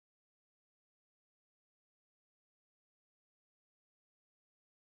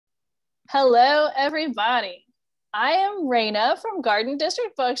Hello, everybody. I am Raina from Garden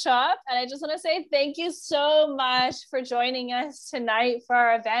District Bookshop, and I just want to say thank you so much for joining us tonight for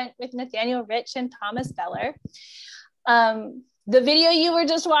our event with Nathaniel Rich and Thomas Beller. The video you were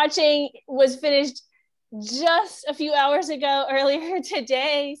just watching was finished just a few hours ago earlier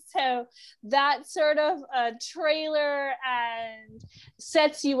today, so that sort of a trailer and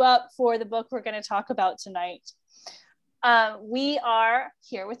sets you up for the book we're going to talk about tonight. We are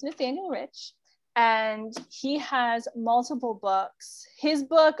here with Nathaniel Rich, and he has multiple books. His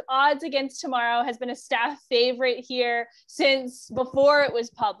book, Odds Against Tomorrow, has been a staff favorite here since before it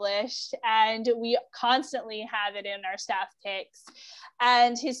was published, and we constantly have it in our staff picks.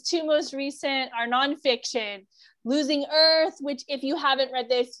 And his two most recent are nonfiction, Losing Earth, which if you haven't read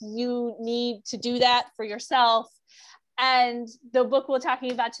this, you need to do that for yourself. And the book we're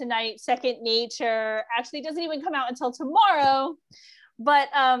talking about tonight, Second Nature, actually doesn't even come out until tomorrow, but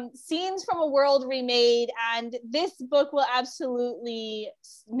Scenes from a World Remade. And this book will absolutely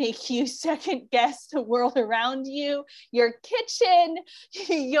make you second guess the world around you, your kitchen,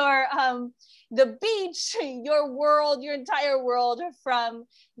 your the beach, your world, your entire world, from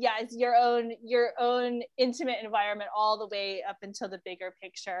your own intimate environment all the way up until the bigger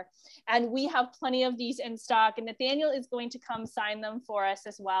picture. And we have plenty of these in stock, and Nathaniel is going to come sign them for us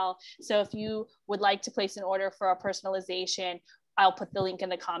as well. So if you would like to place an order for a personalization, I'll put the link in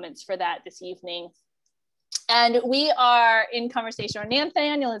the comments for that this evening. And we are in conversation, or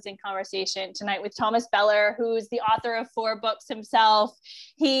Nathaniel is in conversation tonight with Thomas Beller, who's the author of 4 books himself.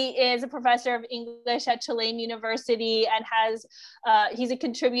 He is a professor of English at Tulane University and he's a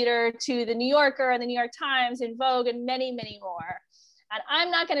contributor to The New Yorker and The New York Times and Vogue and many, many more. And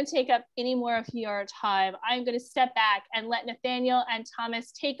I'm not going to take up any more of your time. I'm going to step back and let Nathaniel and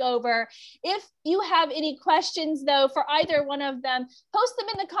Thomas take over. If you have any questions, though, for either one of them, post them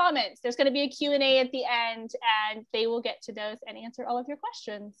in the comments. There's going to be a Q&A at the end, and they will get to those and answer all of your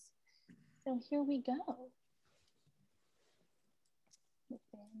questions. So here we go.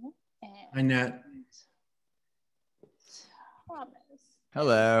 Hi, Nat. Thomas.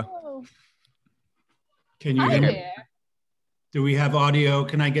 Hello. Oh. Can you Hi hear me? there. Do we have audio?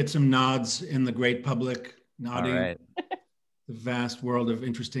 Can I get some nods in the great public nodding? All right. The vast world of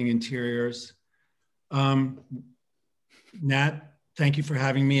interesting interiors. Nat, thank you for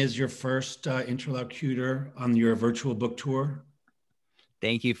having me as your first interlocutor on your virtual book tour.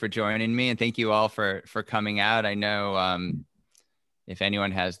 Thank you for joining me, and thank you all for coming out. I know if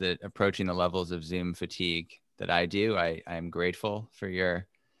anyone has approaching the levels of Zoom fatigue that I do, I am grateful for your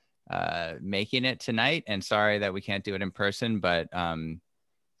making it tonight, and sorry that we can't do it in person, but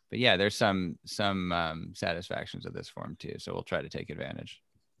yeah, there's some satisfactions of this form too, so we'll try to take advantage.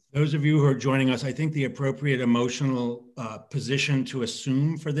 Those of you who are joining us, I think the appropriate emotional position to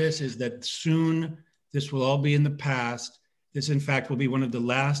assume for this is that soon this will all be in the past. This, in fact, will be one of the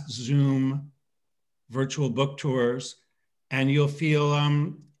last Zoom virtual book tours, and you'll feel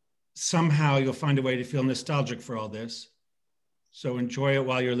somehow you'll find a way to feel nostalgic for all this. So enjoy it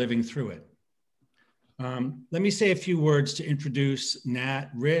while you're living through it. Let me say a few words to introduce Nat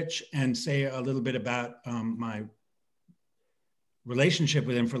Rich and say a little bit about my relationship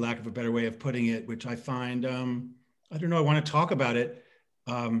with him, for lack of a better way of putting it, which I find, I don't know, I want to talk about it.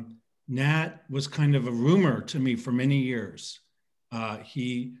 Nat was kind of a rumor to me for many years.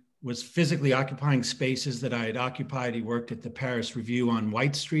 He was physically occupying spaces that I had occupied. He worked at the Paris Review on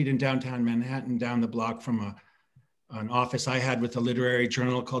White Street in downtown Manhattan, down the block from an office I had with a literary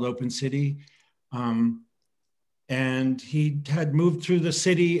journal called Open City. And he had moved through the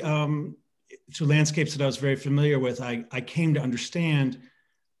city to landscapes that I was very familiar with. I came to understand,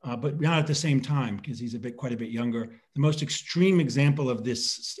 but not at the same time, because he's quite a bit younger. The most extreme example of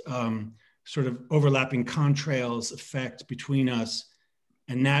this sort of overlapping contrails effect between us.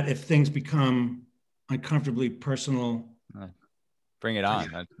 And Nat, if things become uncomfortably personal, bring it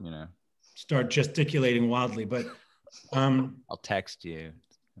on. Start gesticulating wildly, but I'll text you.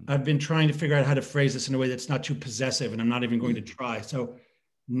 I've been trying to figure out how to phrase this in a way that's not too possessive, and I'm not even going to try. So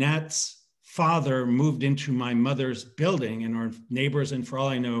Nat's father moved into my mother's building, and our neighbors, and for all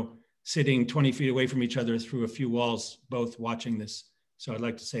I know, sitting 20 feet away from each other through a few walls, both watching this. So I'd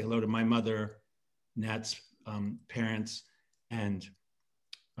like to say hello to my mother, Nat's parents, and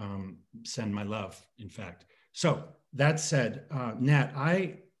send my love, in fact. So that said, Nat,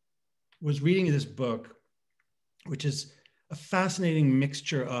 I was reading this book, which is a fascinating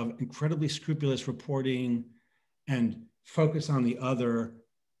mixture of incredibly scrupulous reporting and focus on the other,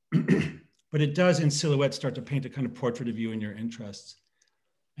 but it does in silhouette start to paint a kind of portrait of you and your interests.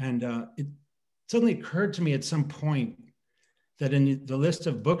 And it suddenly occurred to me at some point that in the list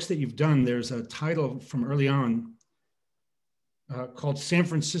of books that you've done, there's a title from early on called San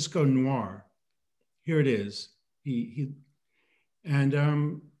Francisco Noir. Here it is.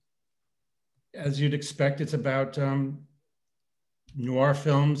 And as you'd expect, it's about noir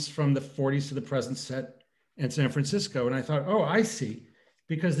films from the 40s to the present set in San Francisco. And I thought, oh, I see,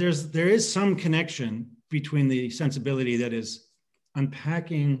 because there is some connection between the sensibility that is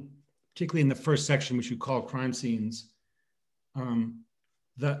unpacking, particularly in the first section, which you call crime scenes.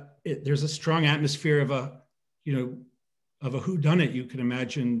 There's a strong atmosphere of a whodunit. You can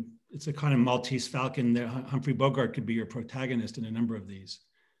imagine it's a kind of Maltese Falcon that Humphrey Bogart could be your protagonist in a number of these.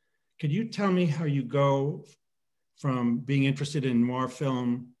 Could you tell me how you go from being interested in noir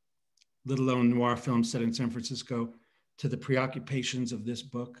film, let alone noir film set in San Francisco, to the preoccupations of this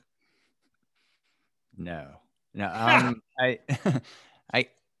book? No. That's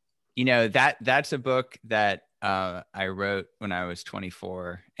a book that I wrote when I was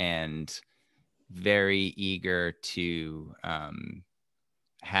 24 and very eager to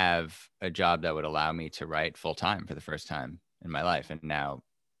have a job that would allow me to write full time for the first time in my life. And now,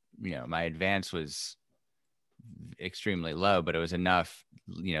 my advance was extremely low, but it was enough,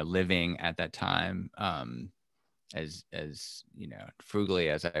 living at that time, as frugally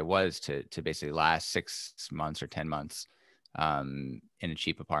as I was to basically last 6 months or 10 months in a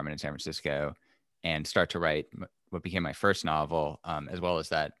cheap apartment in San Francisco and start to write what became my first novel, as well as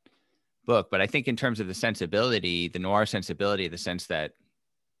that book. But I think in terms of the sensibility, the noir sensibility, the sense that,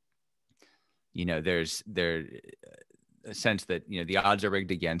 there's a sense that, the odds are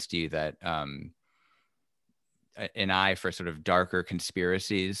rigged against you, that an eye for sort of darker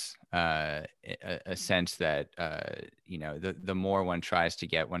conspiracies, a sense that, the more one tries to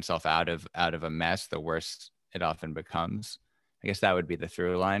get oneself out of a mess, the worse it often becomes. I guess that would be the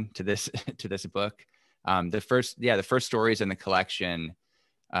through line to this book. The first stories in the collection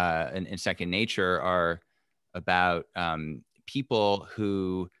in Second Nature are about people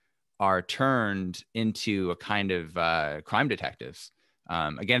who are turned into a kind of crime detectives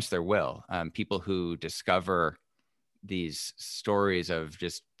against their will. People who discover these stories of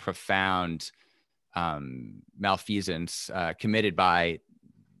just profound malfeasance committed by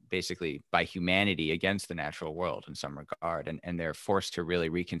humanity against the natural world in some regard. And they're forced to really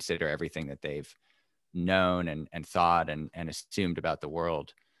reconsider everything that they've known and thought and assumed about the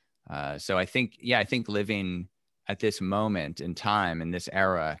world. So I think living at this moment in time, in this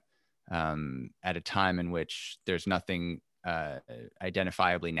era, at a time in which there's nothing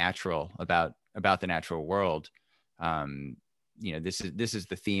identifiably natural about the natural world, this is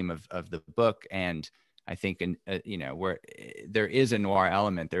the theme of the book. And I think where there is a noir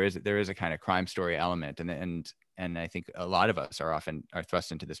element, there is a kind of crime story element, and I think a lot of us are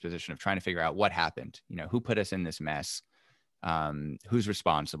thrust into this position of trying to figure out what happened, who put us in this mess, who's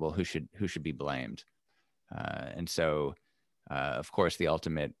responsible, who should be blamed. And so, of course, the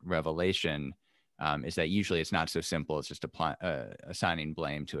ultimate revelation is that usually it's not so simple as just assigning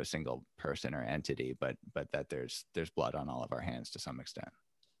blame to a single person or entity, but that there's blood on all of our hands to some extent.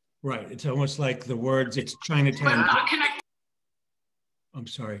 Right. It's almost like the words, it's Chinatown. I'm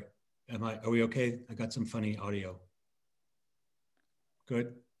sorry. Are we okay? I got some funny audio.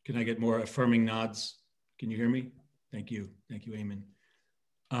 Good. Can I get more affirming nods? Can you hear me? Thank you. Thank you, Eamon.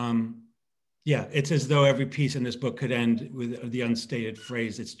 Yeah, it's as though every piece in this book could end with the unstated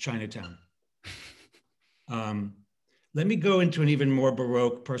phrase, it's Chinatown. Let me go into an even more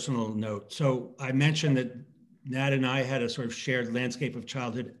Baroque personal note. So I mentioned that Nat and I had a sort of shared landscape of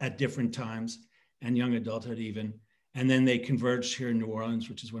childhood at different times and young adulthood even. And then they converged here in New Orleans,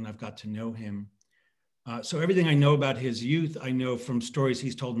 which is when I've got to know him. So everything I know about his youth, I know from stories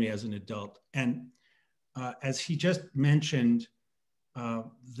he's told me as an adult. And as he just mentioned,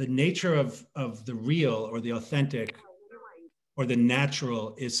 the nature of the real or the authentic or the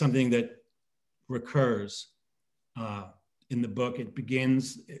natural is something that recurs in the book. It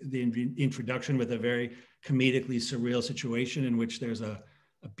begins the introduction with a very comedically surreal situation in which there's a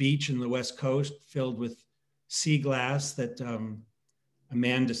beach in the West Coast filled with sea glass that a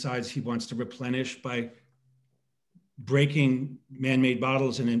man decides he wants to replenish by breaking man-made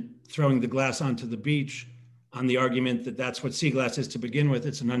bottles and then throwing the glass onto the beach on the argument that that's what sea glass is to begin with.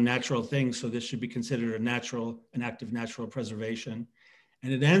 It's an unnatural thing, so this should be considered an act of natural preservation.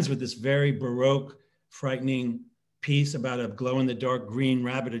 And it ends with this very Baroque, frightening piece about a glow-in-the-dark green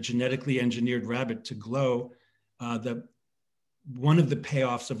rabbit, a genetically engineered rabbit to glow. One of the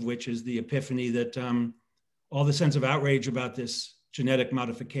payoffs of which is the epiphany that all the sense of outrage about this genetic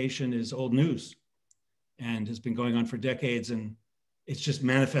modification is old news and has been going on for decades. And it's just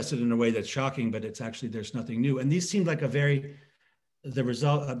manifested in a way that's shocking, but it's actually, there's nothing new. And these seemed like a very the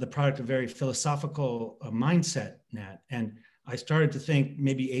result of the product of very philosophical mindset, Nat. And I started to think,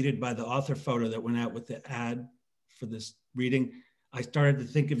 maybe aided by the author photo that went out with the ad for this reading, I started to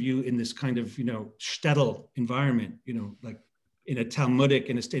think of you in this kind of, shtetl environment, like in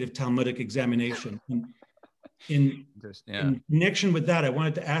a state of Talmudic examination. And in connection with that, I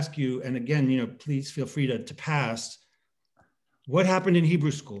wanted to ask you, and again, please feel free to pass, what happened in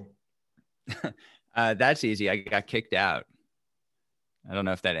Hebrew school? That's easy. I got kicked out. I don't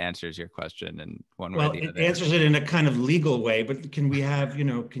know if that answers your question in one way or the other. It answers it in a kind of legal way, but can we have,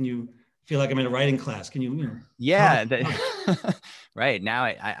 can you feel like I'm in a writing class? Can you, Yeah. Right. Now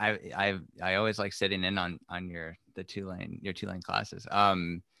I always like sitting in on your two-lane classes.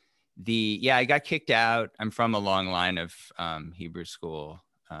 I got kicked out. I'm from a long line of Hebrew school.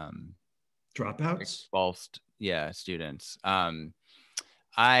 Dropouts? Expulsed, students.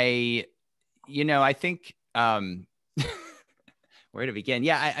 I think where to begin?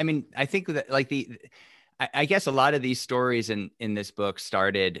 Yeah, I mean, I think that I guess a lot of these stories in this book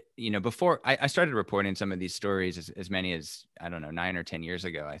started, before I started reporting some of these stories as many as, I don't know, 9 or 10 years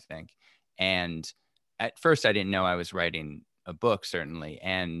ago, I think. And at first I didn't know I was writing a book, certainly.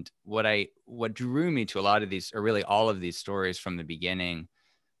 And what drew me to a lot of these, or really all of these stories from the beginning,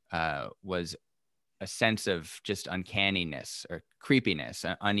 was a sense of just uncanniness or creepiness,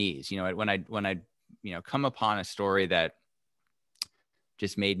 unease. When I come upon a story that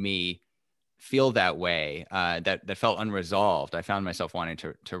just made me feel that way, that felt unresolved, I found myself wanting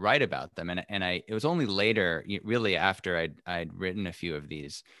to write about them. And it was only later, really after I'd written a few of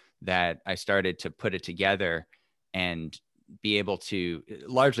these, that I started to put it together and be able to,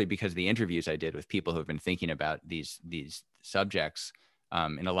 largely because of the interviews I did with people who have been thinking about these subjects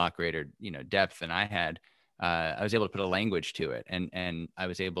in a lot greater, depth than I had, I was able to put a language to it. And I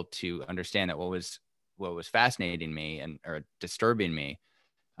was able to understand that what was fascinating me or disturbing me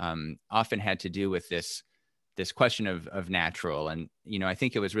often had to do with this question of natural. And, I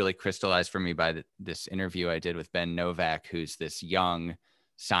think it was really crystallized for me by this interview I did with Ben Novak, who's this young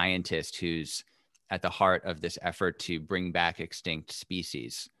scientist who's at the heart of this effort to bring back extinct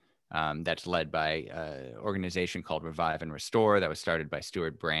species. That's led by an organization called Revive and Restore that was started by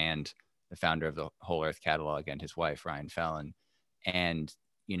Stuart Brand, the founder of the Whole Earth Catalog, and his wife, Ryan Fallon. And,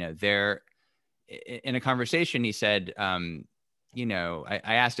 they're in a conversation, he said, I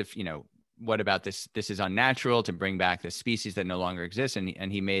asked if, what about this? This is unnatural to bring back this species that no longer exists.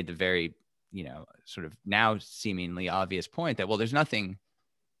 And he made the very, sort of now seemingly obvious point that, well, there's nothing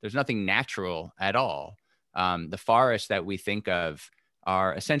natural at all. The forests that we think of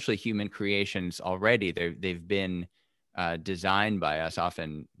are essentially human creations already. They've been designed by us,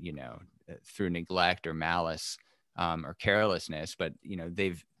 often, through neglect or malice or carelessness. But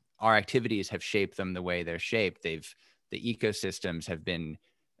our activities have shaped them the way they're shaped. The ecosystems have been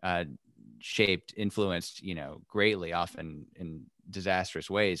shaped, influenced, greatly, often in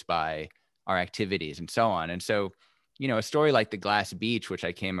disastrous ways, by our activities and so on. And so, a story like the Glass Beach, which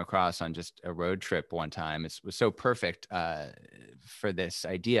I came across on just a road trip one time, was so perfect for this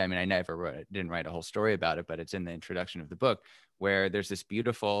idea. I mean, I didn't write a whole story about it, but it's in the introduction of the book, where there's this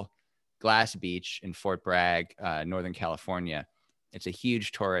beautiful glass beach in Fort Bragg, Northern California. It's a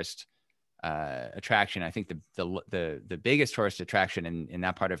huge tourist attraction. I think the biggest tourist attraction in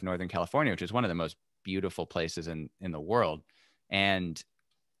that part of Northern California, which is one of the most beautiful places in the world. And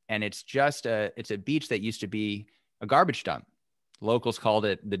it's just it's a beach that used to be a garbage dump. Locals called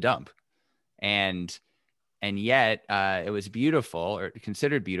it the dump. And yet it was beautiful, or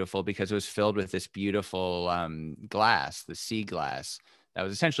considered beautiful, because it was filled with this beautiful glass, the sea glass, that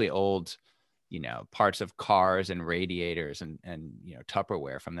was essentially old, parts of cars and radiators and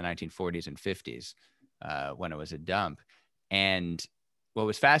Tupperware from the 1940s and 50s when it was a dump. And what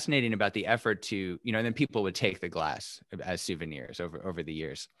was fascinating about the effort to, and then people would take the glass as souvenirs over the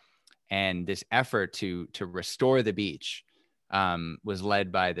years. And this effort to restore the beach was led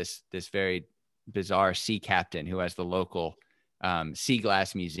by this very bizarre sea captain who has the local sea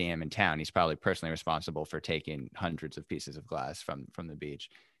glass museum in town. He's probably personally responsible for taking hundreds of pieces of glass from the beach.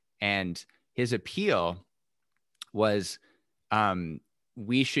 And his appeal was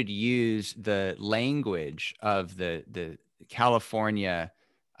we should use the language of the California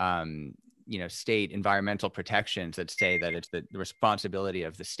state environmental protections that say that it's the responsibility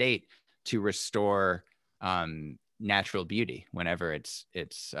of the state to restore natural beauty whenever it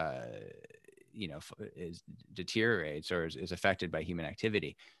deteriorates or is affected by human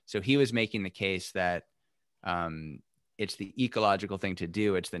activity. So he was making the case that it's the ecological thing to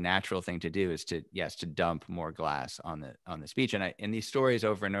do. It's the natural thing to do is to dump more glass on this beach. And in these stories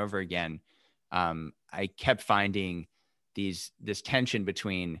over and over again, I kept finding this tension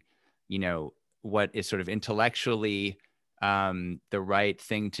between, you know, what is sort of intellectually the right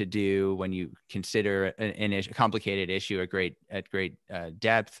thing to do when you consider a complicated issue at great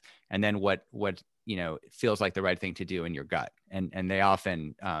depth, and then what you know feels like the right thing to do in your gut, and they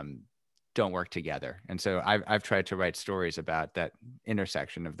often don't work together. And so I've tried to write stories about that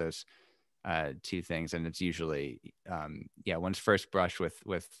intersection of those two things, and it's usually one's first brush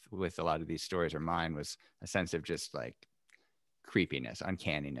with a lot of these stories, or mine, was a sense of just like creepiness,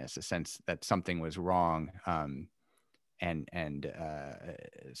 uncanniness, a sense that something was wrong, and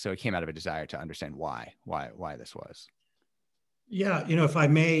so it came out of a desire to understand why this was. Yeah, you know, if I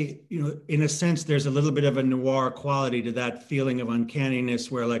may, you know, in a sense, there's a little bit of a noir quality to that feeling of uncanniness,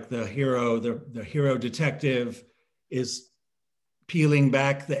 where like the hero detective is peeling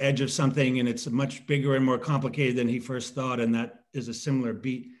back the edge of something, and it's much bigger and more complicated than he first thought, and that is a similar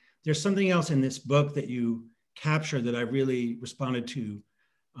beat. There's something else in this book that you capture that I really responded to,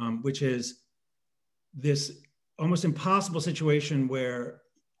 which is this almost impossible situation where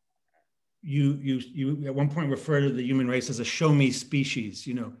you at one point refer to the human race as a show me species.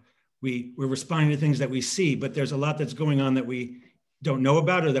 You know, we're responding to things that we see, but there's a lot that's going on that we don't know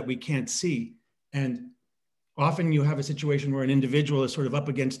about or that we can't see. And often you have a situation where an individual is sort of up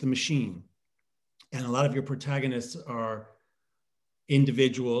against the machine. And a lot of your protagonists are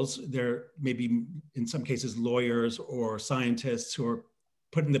individuals. They're maybe in some cases lawyers or scientists who are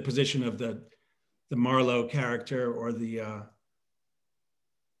put in the position of the Marlowe character, or the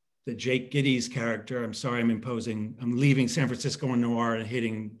Jake Gittes character. I'm sorry, I'm leaving San Francisco and noir and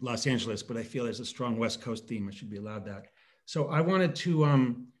hitting Los Angeles, but I feel there's a strong West Coast theme. I should be allowed that. So I wanted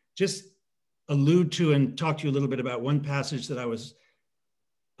to just allude to and talk to you a little bit about one passage that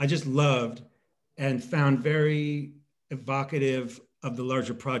I just loved and found very evocative of the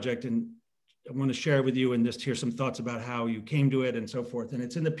larger project. And I want to share it with you and just hear some thoughts about how you came to it and so forth. And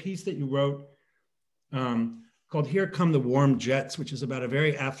it's in the piece that you wrote called Here Come the Warm Jets, which is about a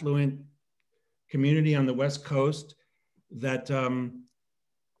very affluent community on the West Coast that an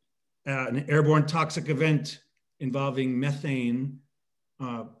airborne toxic event involving methane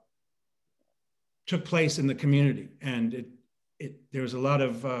took place in the community. And there was a lot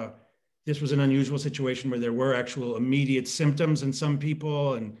of, this was an unusual situation where there were actual immediate symptoms in some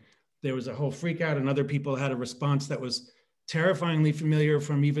people, and there was a whole freak out, and other people had a response that was terrifyingly familiar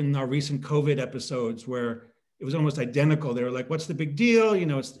from even our recent COVID episodes, where it was almost identical. They were like, what's the big deal? You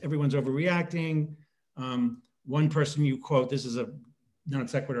know, everyone's overreacting. One person you quote, this is a non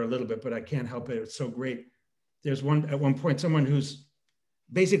sequitur a little bit, but I can't help it. It's so great. There's at one point, someone who's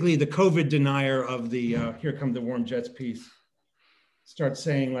basically the COVID denier of the Here Come the Warm Jets piece starts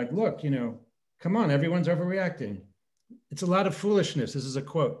saying like, look, you know, come on, everyone's overreacting. It's a lot of foolishness. This is a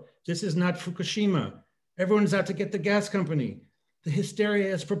quote. This is not Fukushima. Everyone's out to get the gas company. The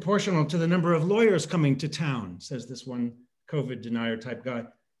hysteria is proportional to the number of lawyers coming to town, says this one COVID denier type guy.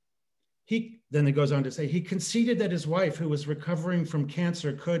 Then it goes on to say, he conceded that his wife, who was recovering from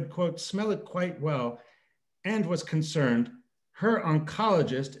cancer, could, quote, smell it quite well, and was concerned. Her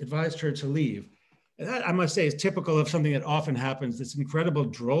oncologist advised her to leave. And that, I must say, is typical of something that often happens. This incredible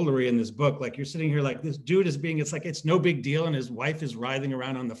drollery in this book. Like, you're sitting here like, this dude is being, it's like, it's no big deal. And his wife is writhing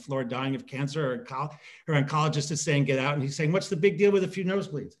around on the floor dying of cancer. Her oncologist is saying, get out. And he's saying, what's the big deal with a few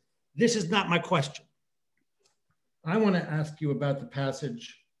nosebleeds? This is not my question. I want to ask you about the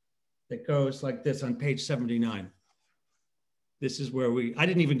passage that goes like this on page 79. This is where I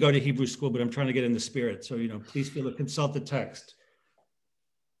didn't even go to Hebrew school, but I'm trying to get in the spirit. So, you know, please feel to consult the text.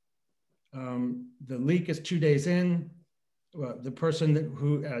 The leak is 2 days in. The person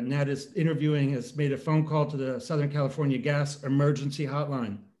who Nat is interviewing has made a phone call to the Southern California Gas Emergency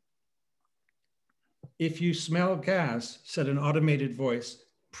Hotline. If you smell gas, said an automated voice,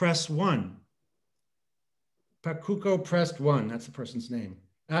 press 1. Pacuco pressed 1, that's the person's name.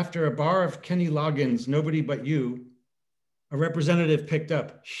 After a bar of Kenny Loggins, Nobody But You, a representative picked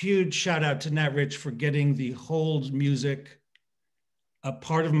up. Huge shout out to Nat Rich for getting the hold music. A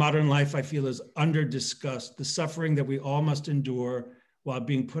part of modern life, I feel, is under-discussed. The suffering that we all must endure while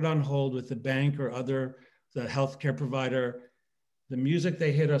being put on hold with the bank or the healthcare provider. The music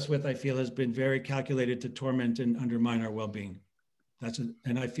they hit us with, I feel, has been very calculated to torment and undermine our well-being.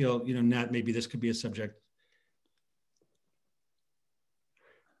 And I feel, you know, Nat, maybe this could be a subject.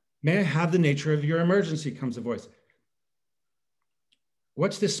 May I have the nature of your emergency, comes a voice.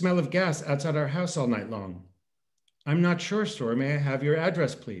 What's this smell of gas outside our house all night long? I'm not sure, sir. May I have your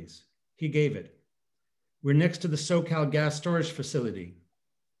address, please? He gave it. We're next to the SoCal gas storage facility.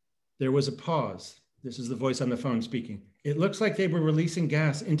 There was a pause. This is the voice on the phone speaking. It looks like they were releasing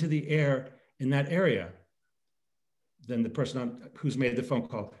gas into the air in that area. Then the person who's made the phone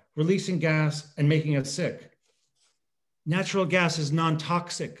call, releasing gas and making us sick. Natural gas is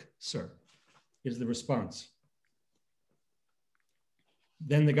non-toxic, sir, is the response.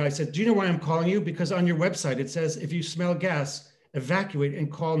 Then the guy said, do you know why I'm calling you? Because on your website, it says, if you smell gas, evacuate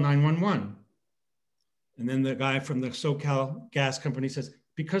and call 911. And then the guy from the SoCal gas company says,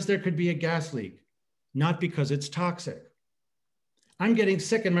 because there could be a gas leak, not because it's toxic. I'm getting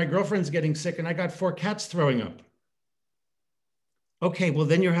sick and my girlfriend's getting sick and I got 4 cats throwing up. Okay, well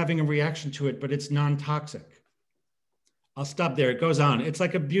then you're having a reaction to it, but it's non-toxic. I'll stop there. It goes on. It's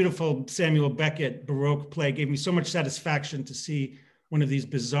like a beautiful Samuel Beckett Baroque play. Gave me so much satisfaction to see one of these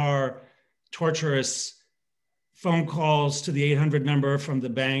bizarre, torturous phone calls to the 800 number from the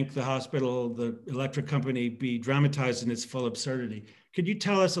bank, the hospital, the electric company be dramatized in its full absurdity. Could you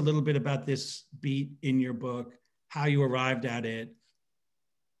tell us a little bit about this beat in your book, how you arrived at it,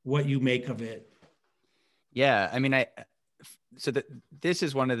 what you make of it? Yeah, I mean, this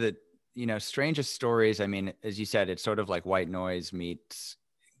is one of the, strangest stories. I mean, as you said, it's sort of like white noise meets,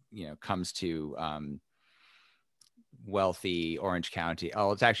 comes to wealthy Orange County.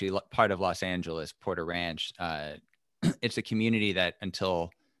 Oh, it's actually part of Los Angeles, Porter Ranch. It's a community that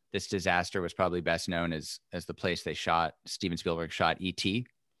until this disaster was probably best known as the place Steven Spielberg shot E.T.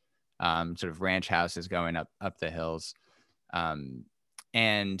 Sort of ranch houses going up the hills.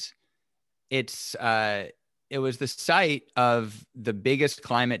 And it was the site of the biggest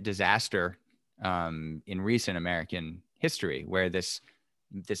climate disaster in recent American history, where this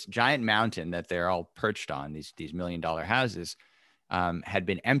giant mountain that they're all perched on, these $1 million houses, had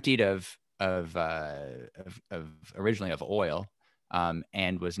been emptied of originally of oil, and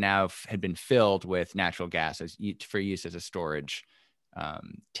had been filled with natural gas for use as a storage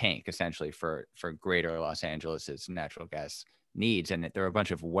tank, essentially for greater Los Angeles's natural gas needs. And there are a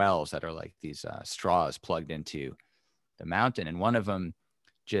bunch of wells that are like these straws plugged into the mountain, and one of them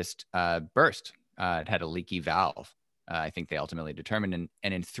just burst. It had a leaky valve. I think they ultimately determined,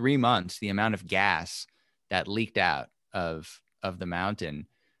 and in 3 months, the amount of gas that leaked out of the mountain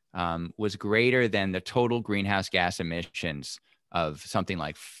was greater than the total greenhouse gas emissions of something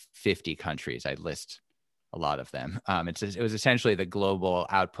like 50 countries. I list a lot of them. It was essentially the global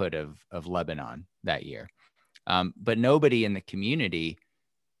output of Lebanon that year. But nobody in the community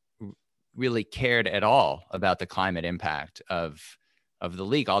really cared at all about the climate impact of the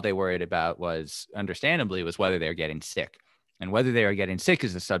leak. All they worried about was, understandably, whether they were getting sick. And whether they were getting sick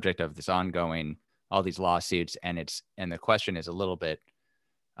is the subject of this ongoing, all these lawsuits. And the question is a little bit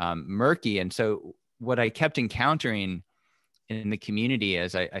murky. And so what I kept encountering in the community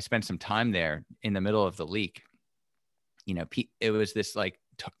as I spent some time there in the middle of the leak, it was this like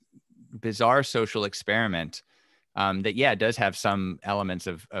bizarre social experiment that does have some elements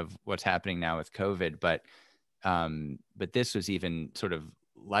of what's happening now with COVID, but this was even sort of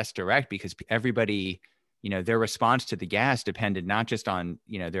less direct, because everybody, their response to the gas depended not just on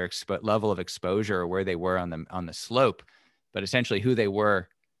their level of exposure or where they were on the slope, but essentially who they were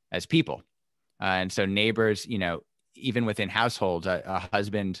as people. And so neighbors, even within households, a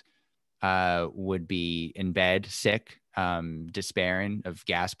husband would be in bed sick, despairing of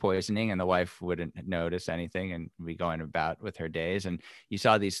gas poisoning, and the wife wouldn't notice anything and be going about with her days. And you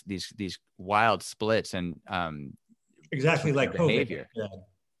saw these wild splits and exactly like behavior. COVID. Yeah.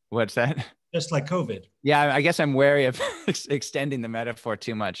 What's that? Just like COVID. Yeah, I guess I'm wary of extending the metaphor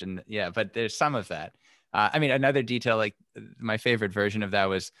too much, and but there's some of that. I mean, another detail, like my favorite version of that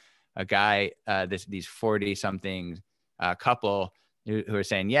was a guy, these 40-something couple who are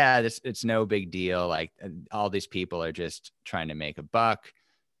saying, it's no big deal. Like all these people are just trying to make a buck.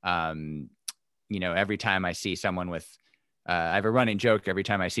 Every time I see someone with, I have a running joke. Every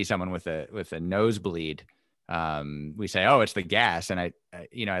time I see someone with a nosebleed, we say, oh, it's the gas. And I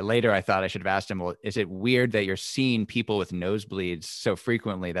later I thought I should have asked him, well, is it weird that you're seeing people with nosebleeds so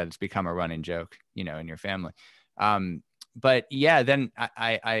frequently that it's become a running joke, in your family? But then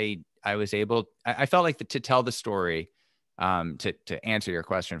I was able, I felt like to tell the story, to answer your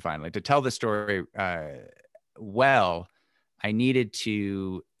question finally, to tell the story well, I needed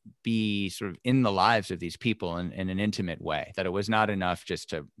to be sort of in the lives of these people in an intimate way, that it was not enough just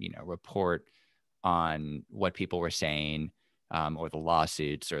to, report on what people were saying, or the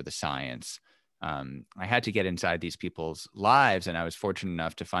lawsuits or the science. I had to get inside these people's lives, and I was fortunate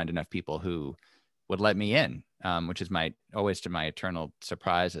enough to find enough people who would let me in, which is always to my eternal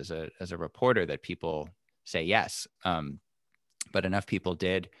surprise as a reporter, that people say yes. But enough people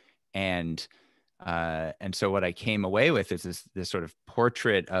did. And so what I came away with is this sort of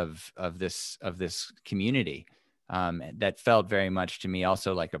portrait of this community, that felt very much to me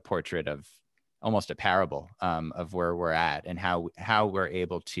also like a portrait of almost a parable of where we're at and how we're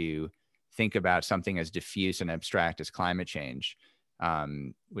able to think about something as diffuse and abstract as climate change,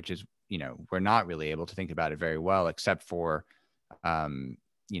 which is, we're not really able to think about it very well, except for,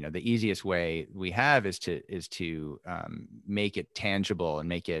 the easiest way we have is to make it tangible and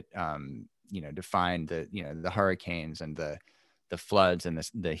make it, define the hurricanes and the floods and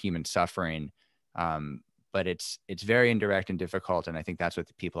the human suffering. But it's very indirect and difficult. And I think that's what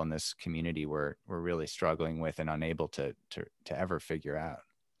the people in this community were really struggling with and unable to ever figure out.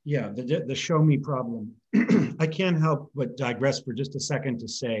 Yeah, the show me problem. I can't help but digress for just a second to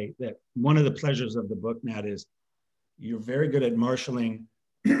say that one of the pleasures of the book, Nat, is you're very good at marshaling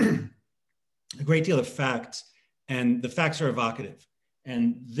a great deal of facts, and the facts are evocative.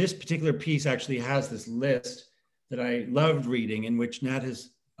 And this particular piece actually has this list that I loved reading, in which Nat is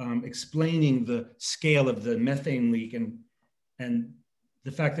explaining the scale of the methane leak and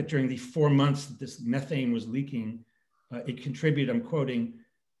the fact that during the 4 months that this methane was leaking, it contributed, I'm quoting,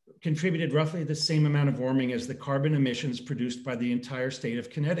 contributed roughly the same amount of warming as the carbon emissions produced by the entire state of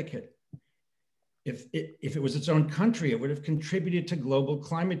Connecticut. If it was its own country, it would have contributed to global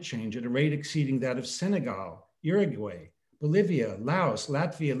climate change at a rate exceeding that of Senegal, Uruguay, Bolivia, Laos,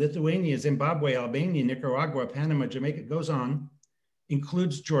 Latvia, Lithuania, Zimbabwe, Albania, Nicaragua, Panama, Jamaica, it goes on,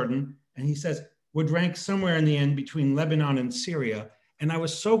 includes Jordan. And he says, would rank somewhere in the end between Lebanon and Syria. And I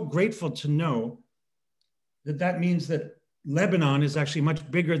was so grateful to know that that means that Lebanon is actually much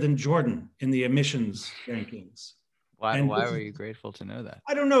bigger than Jordan in the emissions rankings. Why were you grateful to know that?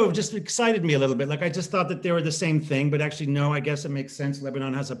 I don't know, it just excited me a little bit. Like I just thought that they were the same thing, but actually no, I guess it makes sense.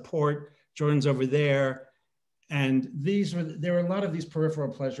 Lebanon has a port, Jordan's over there. And there were a lot of these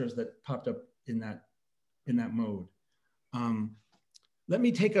peripheral pleasures that popped up in that mode. Let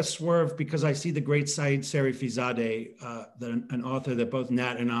me take a swerve because I see the great Said Serifizadeh, an author that both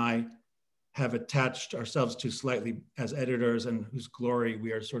Nat and I have attached ourselves to slightly as editors and whose glory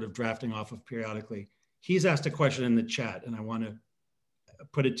we are sort of drafting off of periodically. He's asked a question in the chat and I want to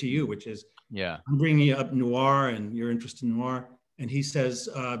put it to you, which is, I'm bringing up noir and your interest in noir. And he says,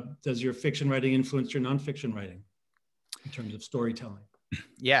 does your fiction writing influence your nonfiction writing in terms of storytelling?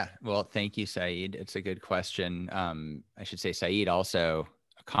 Yeah, well, thank you, Saeed. It's a good question. I should say Saeed also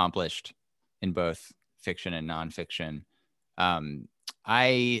accomplished in both fiction and nonfiction.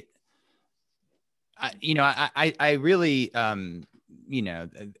 I really,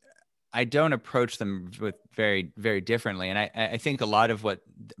 I don't approach them with very, very differently. And I think a lot of what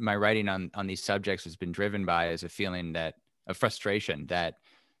my writing on these subjects has been driven by is a feeling of frustration that,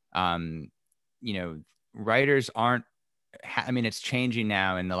 writers aren't, it's changing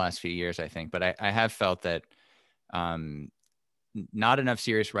now in the last few years, I think, but I have felt that not enough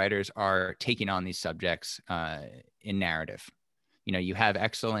serious writers are taking on these subjects in narrative. You have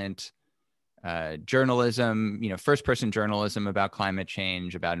excellent journalism, first person journalism about climate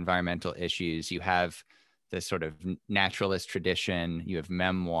change, about environmental issues. You have this sort of naturalist tradition, you have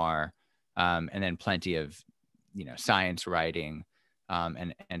memoir, and then plenty of, science writing,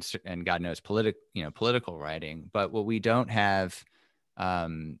 and God knows political writing. But what we don't have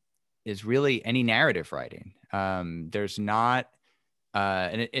is really any narrative writing. There's not,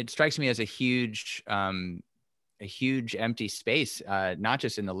 and it strikes me as a huge empty space, not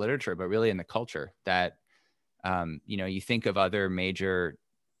just in the literature, but really in the culture that, you think of other major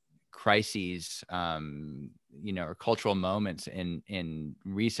crises, or cultural moments in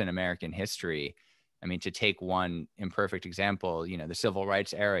recent American history. To take one imperfect example, the civil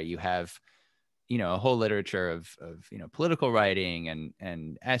rights era, you have, a whole literature of political writing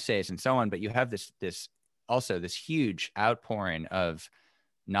and essays and so on, but you have this huge outpouring of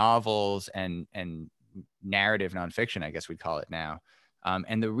novels and narrative nonfiction, I guess we'd call it now.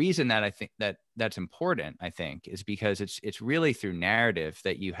 And the reason that I think that's important, is because it's really through narrative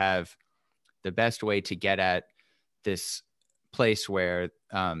that you have the best way to get at this place where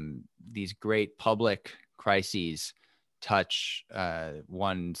these great public crises touch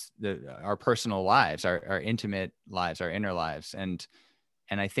our personal lives, our intimate lives, our inner lives. And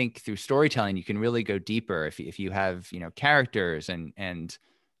I think through storytelling, you can really go deeper if you have, characters and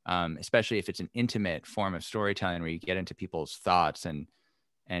especially if it's an intimate form of storytelling where you get into people's thoughts and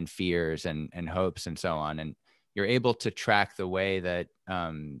fears and hopes and so on. And you're able to track the way that,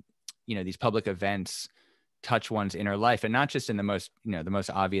 these public events touch one's inner life, and not just in the most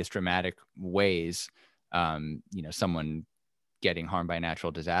obvious dramatic ways, someone getting harmed by a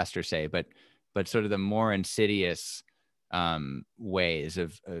natural disaster, say, but sort of the more insidious ways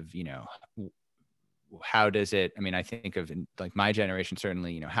of how does it, I think of like my generation,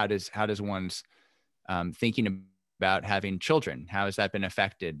 certainly, how does one's thinking about having children, how has that been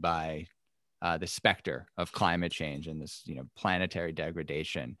affected by the specter of climate change and this, planetary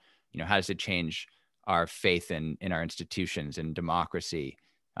degradation. How does it change our faith in our institutions and democracy,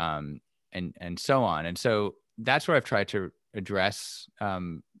 and so on. And so that's what I've tried to address.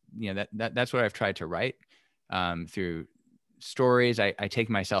 That's what I've tried to write through stories. I take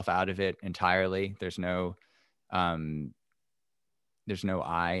myself out of it entirely. There's no I,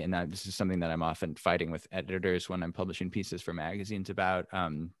 and that this is something that I'm often fighting with editors when I'm publishing pieces for magazines about.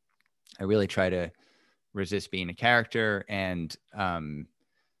 I really try to resist being a character, and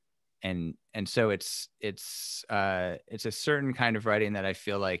so it's a certain kind of writing that I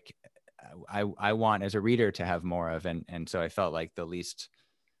feel like I want as a reader to have more of, and so I felt like the least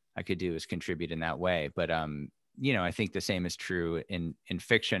I could do is contribute in that way. But I think the same is true in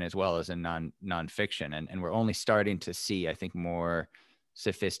fiction as well as in nonfiction, and we're only starting to see, I think, more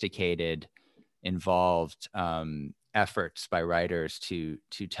sophisticated, involved efforts by writers to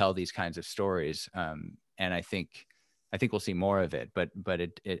tell these kinds of stories, and I think we'll see more of it. But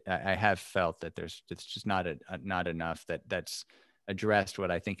I have felt that it's just not enough that's addressed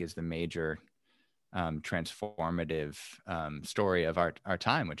what I think is the major transformative story of our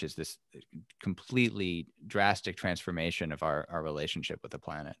time, which is this completely drastic transformation of our relationship with the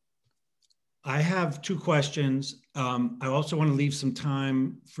planet. I have two questions. I also want to leave some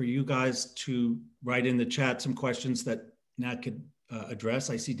time for you guys to write in the chat some questions that Nat could address.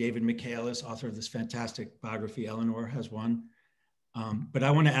 I see David Michaelis, author of this fantastic biography, Eleanor, has one. But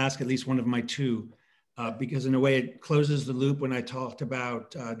I want to ask at least one of my two, because in a way it closes the loop when I talked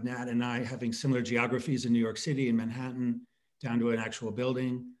about Nat and I having similar geographies in New York City and Manhattan down to an actual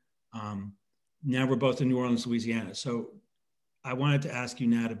building. Now we're both in New Orleans, Louisiana. So I wanted to ask you,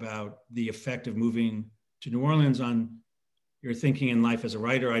 Nat, about the effect of moving to New Orleans on your thinking in life as a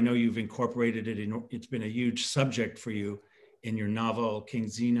writer. I know you've incorporated it it's been a huge subject for you in your novel, King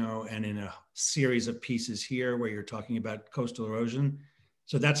Zeno, and in a series of pieces here where you're talking about coastal erosion.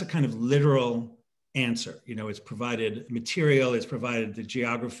 So that's a kind of literal answer. It's provided material, it's provided the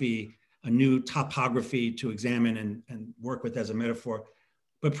geography, a new topography to examine and work with as a metaphor.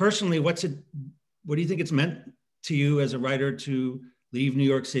 But personally, what do you think it's meant to you as a writer to leave New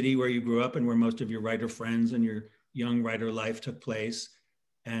York City, where you grew up and where most of your writer friends and your young writer life took place,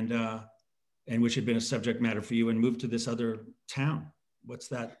 and which had been a subject matter for you, and move to this other town? What's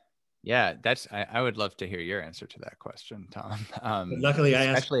that? Yeah, I would love to hear your answer to that question, Tom. But luckily, I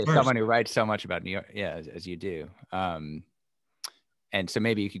asked especially as someone who writes so much about New York, as you do. And so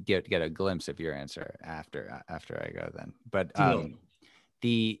maybe you could get a glimpse of your answer after I go then. But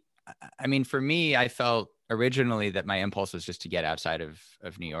for me, I felt originally that my impulse was just to get outside of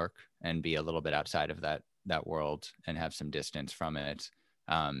New York and be a little bit outside of that world and have some distance from it.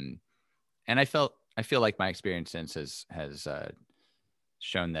 And I feel like my experience since has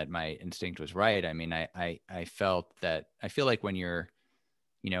shown that my instinct was right. I mean, I feel like when you're,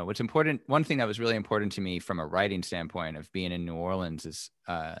 what's important, one thing that was really important to me from a writing standpoint of being in New Orleans is,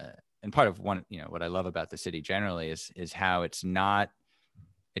 and part of what I love about the city generally is how it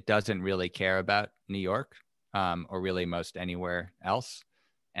doesn't really care about New York, or really most anywhere else.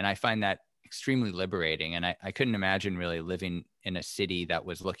 And I find that extremely liberating. And I couldn't imagine really living in a city that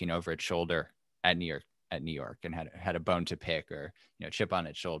was looking over its shoulder at New York and had a bone to pick or, chip on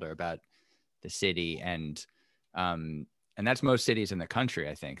its shoulder about the city. And that's most cities in the country,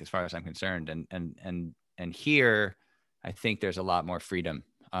 I think, as far as I'm concerned. And here, I think there's a lot more freedom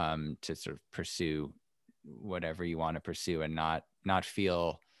to sort of pursue whatever you want to pursue and not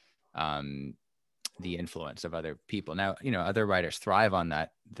feel the influence of other people. Now, other writers thrive on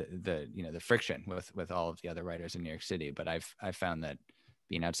that, the friction with all of the other writers in New York City. But I've found that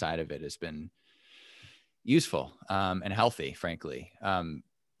being outside of it has been useful and healthy, frankly.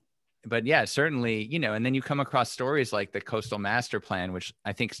 But yeah, certainly, and then you come across stories like the Coastal Master Plan, which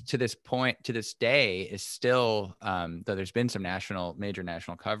I think to this day is still, though there's been some major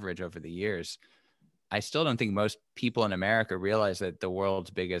national coverage over the years, I still don't think most people in America realize that the world's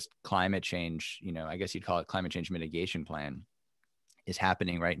biggest climate change, I guess you'd call it climate change mitigation plan, is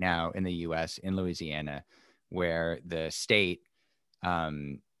happening right now in the US, in Louisiana, where the state,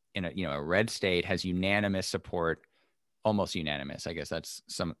 in a red state, has unanimous support, almost unanimous. I guess that's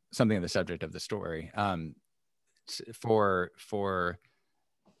something of the subject of the story, for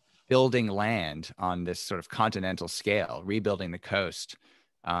building land on this sort of continental scale, rebuilding the coast.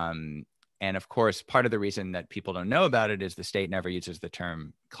 And of course, part of the reason that people don't know about it is the state never uses the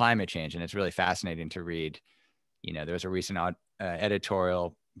term climate change. And it's really fascinating to read. There was a recent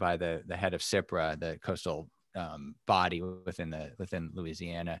editorial by the head of CIPRA, the coastal body within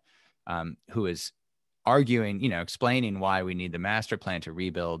Louisiana, who is arguing, explaining why we need the master plan to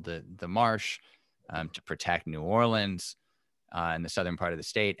rebuild the marsh, to protect New Orleans in the southern part of the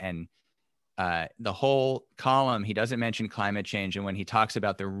state. And the whole column, he doesn't mention climate change. And when he talks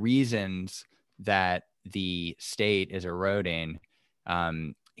about the reasons that the state is eroding,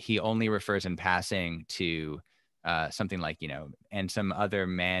 he only refers in passing to something like, and some other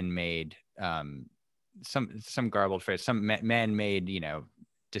man-made, some garbled phrase, some man-made,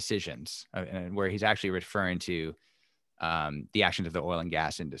 decisions, where he's actually referring to the actions of the oil and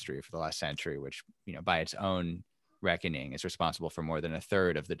gas industry for the last century, which, by its own reckoning is responsible for more than a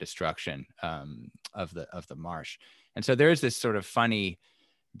third of the destruction of the marsh. And so there is this sort of funny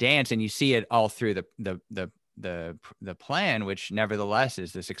dance, and you see it all through the plan, which nevertheless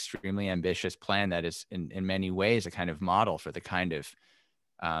is this extremely ambitious plan that is in many ways a kind of model for the kind of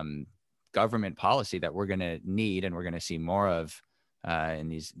government policy that we're going to need and we're going to see more of in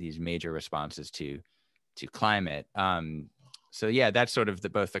these major responses to climate. So yeah, that's sort of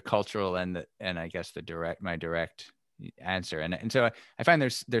both the cultural and I guess my direct answer. And so I find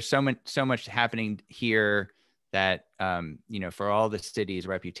there's so much happening here that for all the city's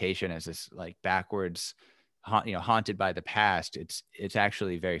reputation as this like backwards, haunted by the past, it's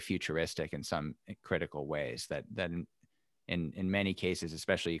actually very futuristic in some critical ways that in many cases,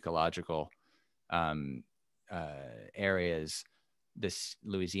 especially ecological areas, this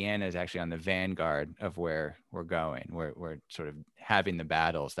Louisiana is actually on the vanguard of where we're going. We're sort of having the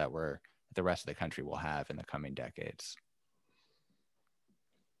battles that the rest of the country will have in the coming decades.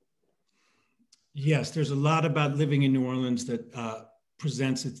 Yes, there's a lot about living in New Orleans that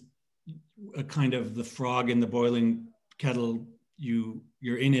presents a kind of the frog in the boiling kettle.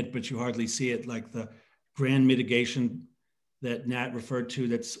 You're in it, but you hardly see it, like the grand mitigation that Nat referred to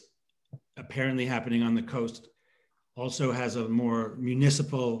that's apparently happening on the coast also has a more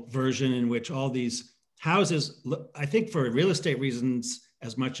municipal version in which all these houses, I think for real estate reasons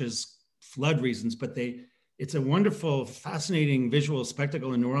as much as flood reasons, but it's a wonderful, fascinating visual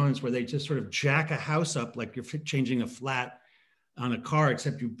spectacle in New Orleans where they just sort of jack a house up like you're changing a flat on a car,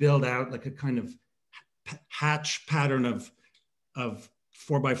 except you build out like a kind of hatch pattern of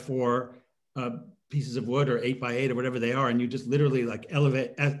 4x4 pieces of wood or 8x8 or whatever they are. And you just literally like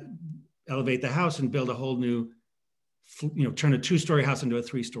elevate the house and build a whole new, turn a 2-story house into a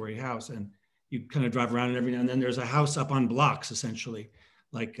 3-story house. And you kind of drive around and every now and then there's a house up on blocks, essentially,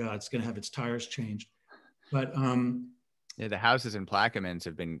 like it's going to have its tires changed. But yeah, the houses in Plaquemines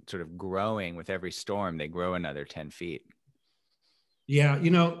have been sort of growing with every storm. They grow another 10 feet. Yeah,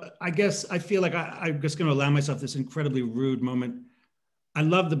 I guess I feel like I'm just going to allow myself this incredibly rude moment. I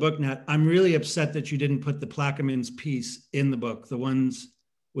love the book, Nat. I'm really upset that you didn't put the Plaquemines piece in the book, the ones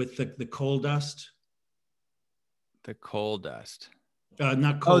with the coal dust. The coal dust.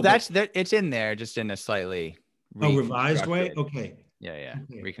 Not coal. Oh, it's in there, just in a slightly revised way. Okay. Yeah.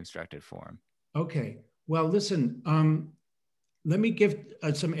 Okay. Reconstructed form. Okay. Well, listen. Let me give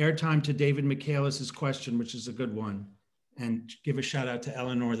some airtime to David Michaelis's question, which is a good one, and give a shout out to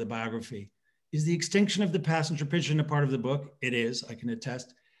Eleanor, the biography. Is the extinction of the passenger pigeon a part of the book? It is, I can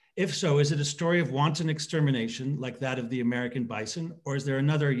attest. If so, is it a story of wanton extermination like that of the American bison, or is there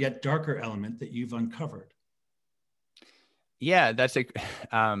another yet darker element that you've uncovered? Yeah, that's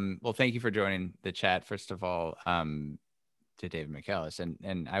well, thank you for joining the chat, first of all, to David Michaelis.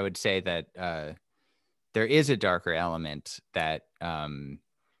 And I would say that there is a darker element that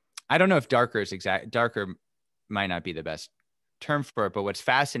I don't know if darker might not be the best term for it, but what's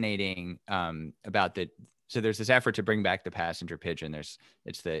fascinating about so there's this effort to bring back the passenger pigeon.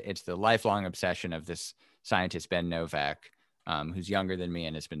 It's the lifelong obsession of this scientist, Ben Novak, who's younger than me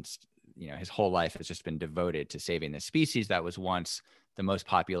and has been, his whole life has just been devoted to saving this species that was once the most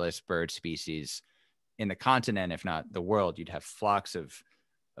populous bird species in the continent, if not the world. You'd have flocks of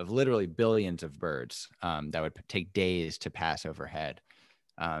literally billions of birds that would take days to pass overhead.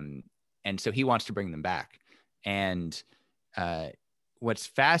 And so he wants to bring them back. And what's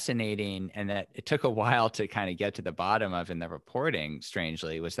fascinating, and that it took a while to kind of get to the bottom of in the reporting,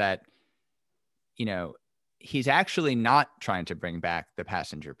 strangely, was that, he's actually not trying to bring back the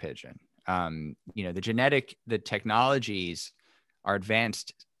passenger pigeon. The technologies are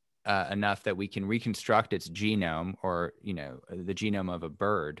advanced enough that we can reconstruct its genome, or, the genome of a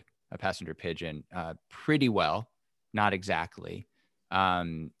bird, a passenger pigeon, pretty well, not exactly.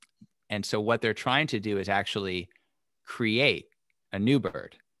 And so what they're trying to do is actually create a new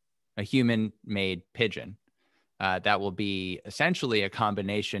bird, a human-made pigeon, that will be essentially a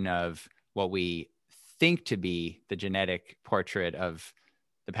combination of what we think to be the genetic portrait of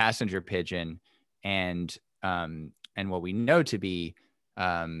the passenger pigeon and what we know to be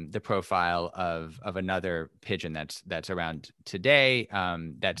the profile of another pigeon that's around today,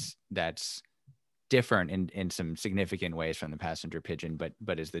 that's different in some significant ways from the passenger pigeon,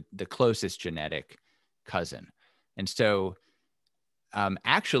 but is the closest genetic cousin. And so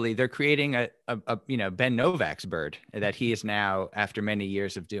actually they're creating a Ben Novak's bird that he is now, after many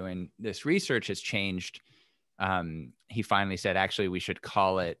years of doing this research, has changed. He finally said, actually, we should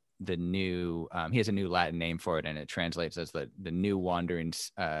call it the new, he has a new Latin name for it, and it translates as the new wandering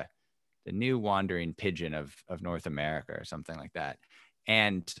pigeon of North America, or something like that.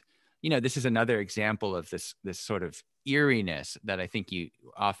 And, this is another example of this sort of eeriness that I think you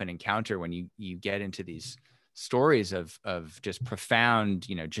often encounter when you get into these stories of just profound,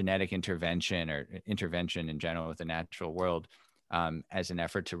 genetic intervention, or intervention in general with the natural world, as an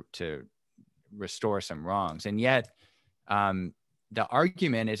effort to restore some wrongs. And yet the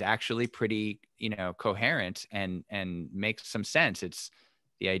argument is actually pretty, coherent and makes some sense. It's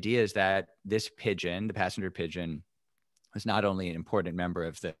the idea is that this pigeon, the passenger pigeon, is not only an important member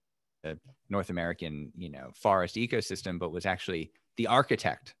of the North American, forest ecosystem, but was actually the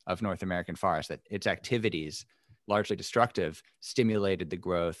architect of North American forest, that its activities, largely destructive, stimulated the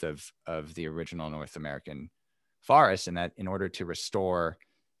growth of the original North American forests, and that in order to restore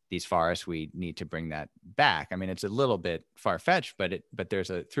these forests, we need to bring that back. I mean, it's a little bit far-fetched, but there's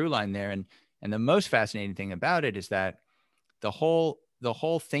a through line there. And the most fascinating thing about it is that the whole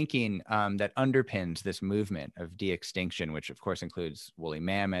thinking that underpins this movement of de-extinction, which of course includes woolly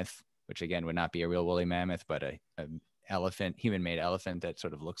mammoth, which again would not be a real woolly mammoth, but a elephant, human-made elephant that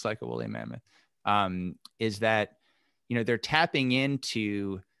sort of looks like a woolly mammoth, is that, they're tapping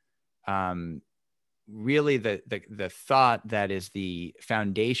into really the thought that is the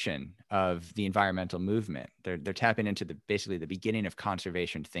foundation of the environmental movement. They're tapping into basically the beginning of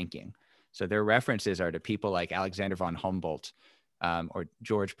conservation thinking. So their references are to people like Alexander von Humboldt, or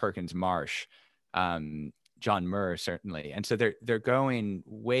George Perkins Marsh, John Muir, certainly. And so they're going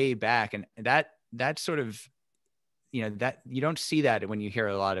way back, and that sort of, that you don't see that when you hear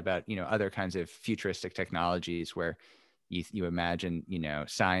a lot about, other kinds of futuristic technologies where you imagine,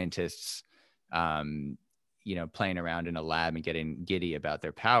 scientists, playing around in a lab and getting giddy about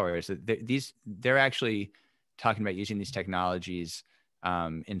their powers. They're actually talking about using these technologies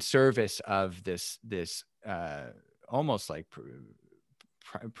in service of this almost like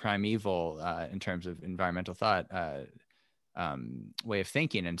primeval, in terms of environmental thought, way of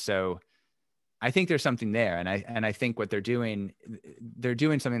thinking. And so I think there's something there, and I think what they're doing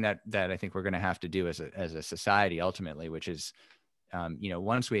something that I think we're going to have to do as a society ultimately, which is,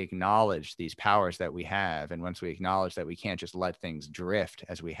 once we acknowledge these powers that we have, and once we acknowledge that we can't just let things drift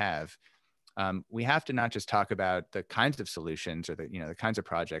as we have to not just talk about the kinds of solutions or the kinds of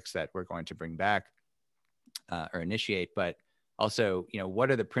projects that we're going to bring back or initiate, but also,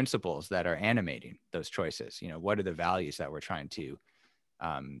 what are the principles that are animating those choices? What are the values that we're trying to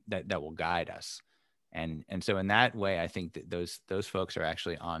that will guide us? And so in that way, I think that those folks are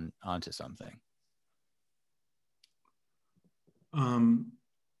actually onto something. I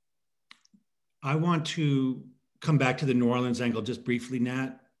want to come back to the New Orleans angle just briefly,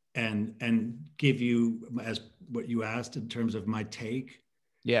 Nat, and give you as what you asked in terms of my take.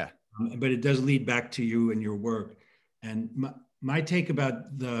 Yeah. But it does lead back to you and your work. And my take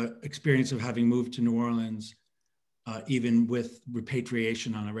about the experience of having moved to New Orleans, even with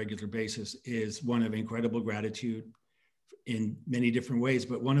repatriation on a regular basis, is one of incredible gratitude in many different ways.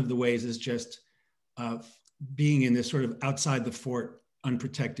 But one of the ways is just being in this sort of outside the fort,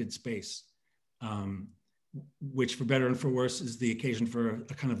 unprotected space, which for better and for worse is the occasion for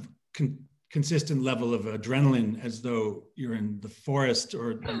a kind of consistent level of adrenaline, as though you're in the forest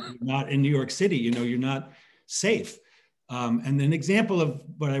or not in New York City. You're not safe. And an example of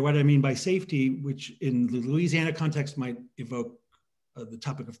what I mean by safety, which in the Louisiana context might evoke the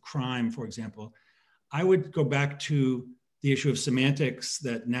topic of crime, for example, I would go back to the issue of semantics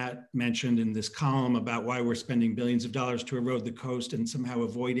that Nat mentioned in this column about why we're spending billions of dollars to erode the coast and somehow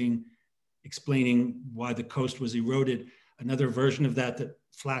avoiding explaining why the coast was eroded. Another version of that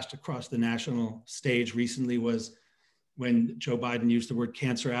flashed across the national stage recently was when Joe Biden used the word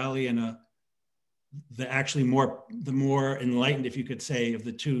Cancer Alley, and the more enlightened, if you could say, of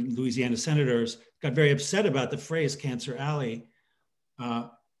the two Louisiana senators got very upset about the phrase Cancer Alley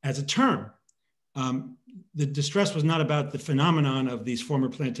as a term. The distress was not about the phenomenon of these former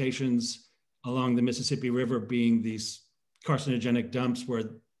plantations along the Mississippi River being these carcinogenic dumps where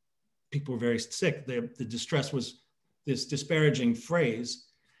people were very sick. The distress was this disparaging phrase.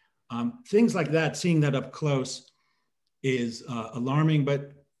 Things like that, seeing that up close is alarming,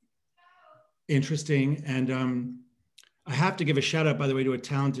 but interesting. And I have to give a shout out, by the way, to a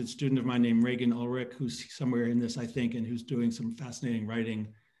talented student of mine named Reagan Ulrich, who's somewhere in this, I think, and who's doing some fascinating writing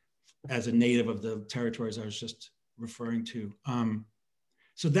as a native of the territories I was just referring to.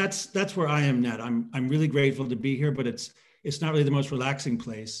 So that's where I am, Nat. I'm really grateful to be here, but it's not really the most relaxing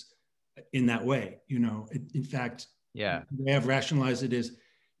place in that way. In fact, Yeah. the way I've rationalized it is,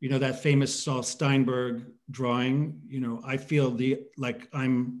 that famous Saul Steinberg drawing. I feel like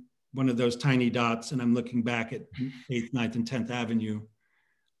I'm one of those tiny dots, and I'm looking back at 8th, 9th, and 10th Avenue.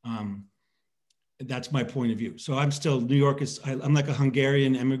 That's my point of view. So I'm still, I'm like a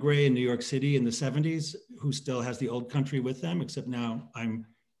Hungarian emigre in New York City in the 70s who still has the old country with them, except now I'm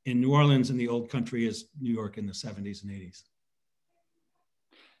in New Orleans and the old country is New York in the 70s and 80s.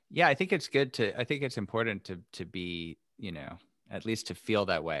 Yeah, I think it's important to be, at least to feel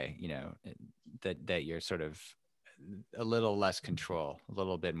that way, that you're sort of a little less control, a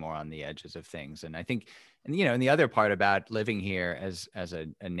little bit more on the edges of things. And I think, and the other part about living here as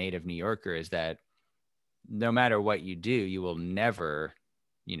a native New Yorker is that no matter what you do, you will never,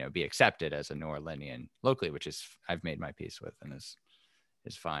 be accepted as a New Orleanian locally, which is, I've made my peace with and is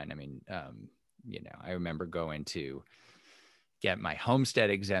fine. I mean, I remember going to get my homestead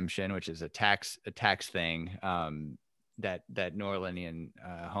exemption, which is a tax thing that New Orleanian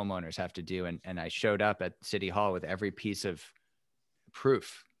homeowners have to do. And I showed up at City Hall with every piece of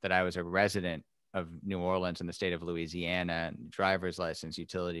proof that I was a resident of New Orleans in the state of Louisiana, and driver's license,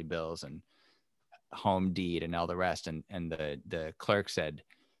 utility bills, and home deed, and all the rest. And the clerk said,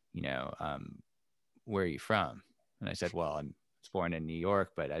 where are you from? And I said, well, I was born in New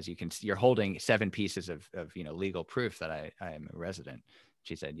York, but as you can see, you're holding 7 pieces of legal proof that I am a resident.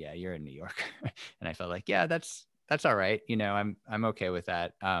 She said, yeah, you're a New Yorker. And I felt like, yeah, that's all right. I'm okay with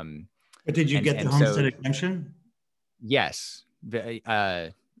that. But did you get the homestead exemption? Yes.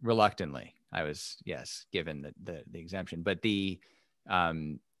 Reluctantly, I was, given the exemption, but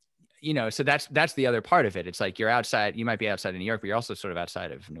so that's the other part of it. It's like you're outside, you might be outside of New York, but you're also sort of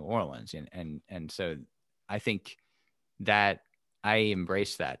outside of New Orleans. And so I think that I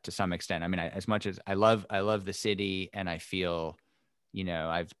embrace that to some extent. I mean, as much as I love the city, and I feel,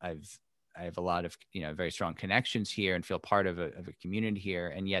 I have a lot of, very strong connections here and feel part of a community here.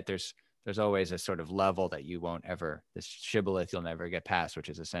 And yet there's always a sort of level that you won't ever, this shibboleth you'll never get past, which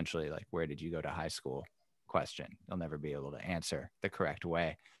is essentially like, where did you go to high school question. You'll never be able to answer the correct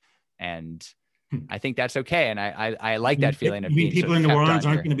way. And I think that's okay. And I like that feeling of being people in New Orleans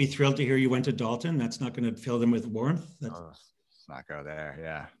aren't going to be thrilled to hear you went to Dalton. That's not going to fill them with warmth. Let's not go there.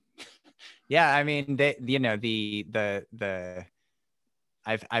 Yeah. Yeah. I mean,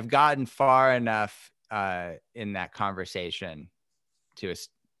 I've gotten far enough in that conversation to,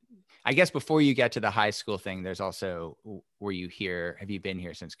 I guess, before you get to the high school thing, there's also, have you been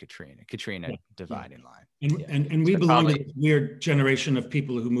here since Katrina dividing line? And we belong to this weird generation of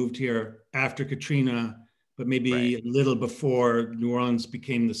people who moved here after Katrina, but maybe a little before New Orleans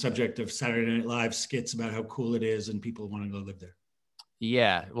became the subject of Saturday Night Live skits about how cool it is and people want to go live there.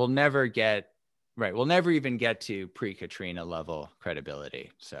 Yeah, we'll never even get to pre-Katrina level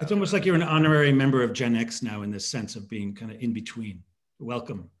credibility. So it's almost like you're an honorary member of Gen X now, in this sense of being kind of in between.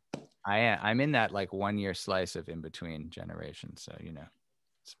 Welcome. I'm in that like 1 year slice of in between generations. So,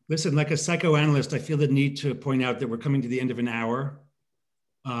 Listen, like a psychoanalyst, I feel the need to point out that we're coming to the end of an hour.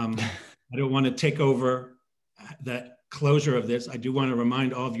 I don't want to take over the closure of this. I do want to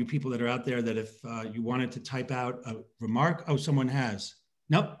remind all of you people that are out there that if you wanted to type out a remark, someone has.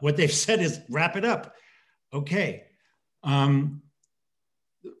 Nope, what they've said is wrap it up. Okay.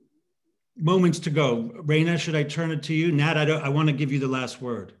 Moments to go. Raina, should I turn it to you? Nat, I want to give you the last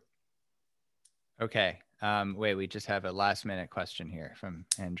word. Okay. Wait, we just have a last minute question here from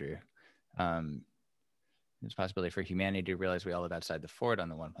Andrew. There's a possibility for humanity to realize we all live outside the fort on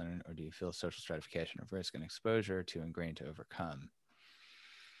the one planet, or do you feel social stratification of risk and exposure too ingrained to overcome?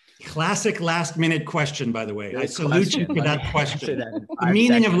 Classic last minute question, by the way. I salute you for that question. The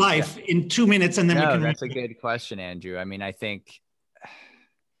meaning of life in 2 minutes, and then we can. That's a good question, Andrew. I mean, I think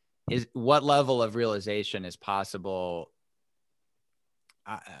what level of realization is possible?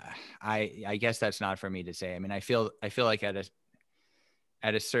 I guess that's not for me to say. I mean, I feel like at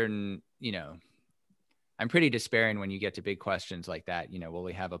a certain, I'm pretty despairing when you get to big questions like that. Will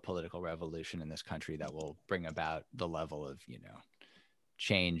we have a political revolution in this country that will bring about the level of,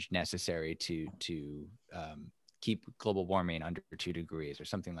 change necessary to keep global warming under 2 degrees or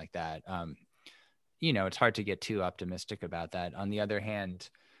something like that? It's hard to get too optimistic about that. On the other hand,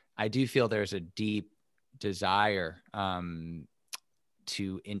 I do feel there's a deep desire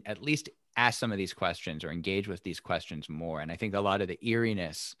to at least ask some of these questions or engage with these questions more. And I think a lot of the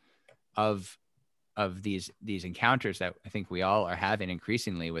eeriness of these encounters that I think we all are having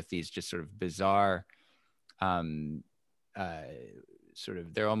increasingly with these just sort of bizarre,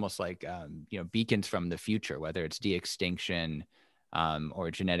 they're almost like beacons from the future, whether it's de-extinction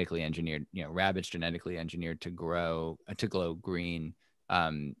or genetically engineered, rabbits genetically engineered to glow green.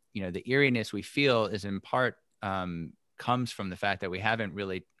 The eeriness we feel is in part comes from the fact that we haven't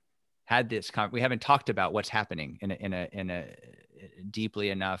really had we haven't talked about what's happening in a deeply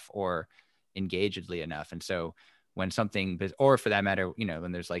enough or engagedly enough. And so when something, or for that matter,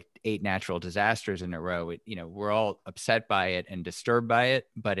 when there's like 8 natural disasters in a row, we're all upset by it and disturbed by it,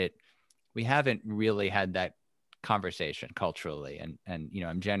 but we haven't really had that conversation culturally. And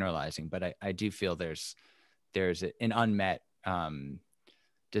I'm generalizing, but I do feel there's an unmet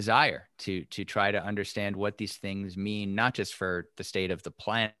desire to try to understand what these things mean, not just for the state of the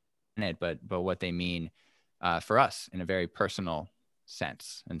planet, but what they mean for us in a very personal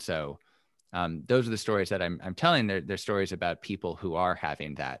sense. And so those are the stories that I'm telling. They're stories about people who are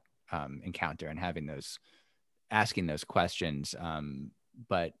having that encounter and asking those questions.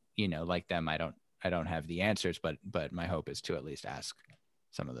 But like them, I don't have the answers, but my hope is to at least ask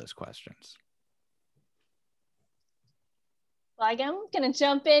some of those questions. Well, I'm going to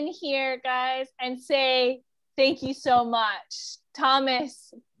jump in here, guys, and say thank you so much.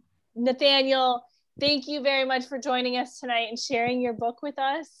 Thomas, Nathaniel, thank you very much for joining us tonight and sharing your book with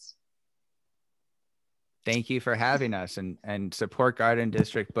us. Thank you for having us, and support Garden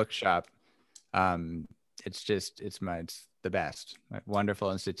District Bookshop. It's the best,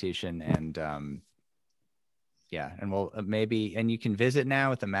 wonderful institution. And and we'll and you can visit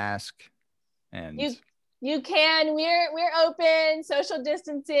now with a mask, and you can. We're open, social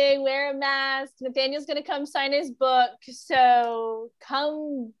distancing, wear a mask. Nathaniel's going to come sign his book. So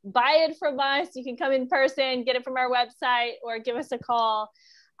come buy it from us. You can come in person, get it from our website, or give us a call.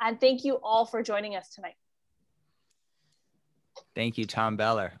 And thank you all for joining us tonight. Thank you, Tom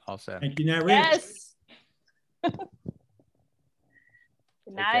Beller, also. Thank you, Nat Rich. Yes. Good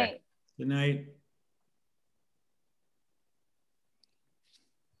night. Good night.